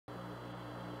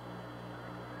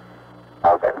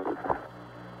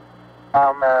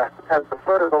At the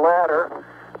foot of the ladder,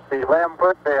 the lamb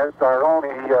footbeds are only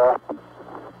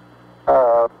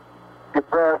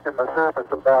depressed in the surface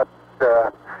about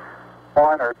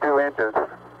 1 or 2 inches,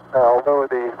 although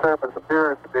the surface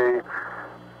appears to be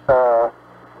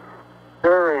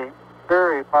very,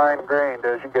 very fine-grained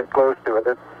as you get close to it.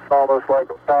 It's almost like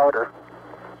a powder.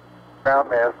 Ground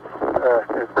mass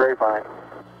is very fine.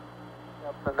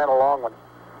 Yep, and then a long one.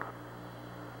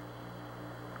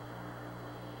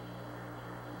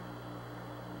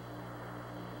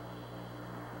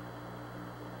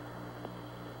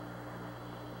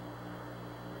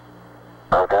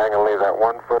 Okay, I'm going to leave that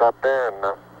 1 foot up there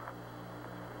and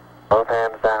both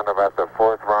hands down about the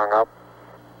 4th rung up.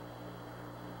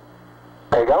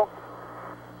 There you go.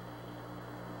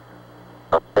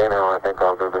 Okay, now I think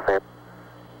I'll do the same.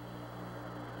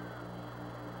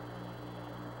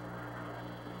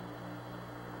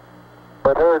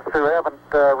 For those who haven't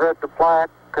read the plaque,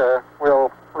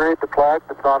 we'll read the plaque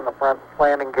that's on the front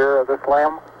landing gear of this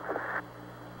lamb.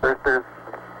 There's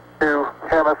 2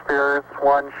 hemispheres,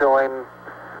 one showing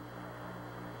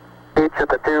each of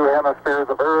the 2 hemispheres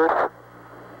of Earth.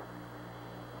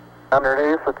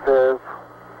 Underneath it says,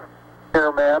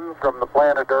 "Here men from the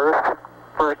planet Earth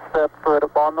first set foot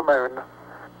upon the moon,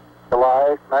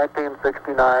 July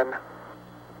 1969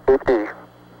 AD.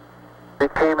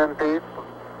 It came in peace."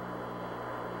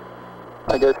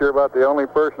 I guess you're about the only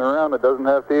person around that doesn't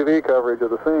have TV coverage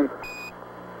of the scene.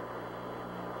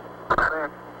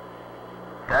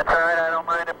 That's all right, I don't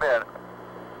mind a bit.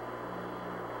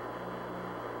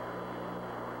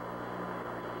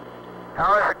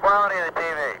 How is the quality of the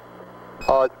TV?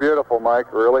 Oh, it's beautiful, Mike.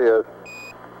 It really is.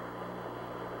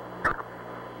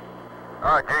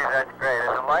 Oh, geez, that's great. Is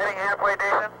the lighting halfway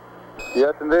decent?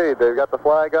 Yes, indeed. They've got the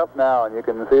flag up now, and you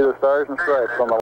can see the stars and stripes on the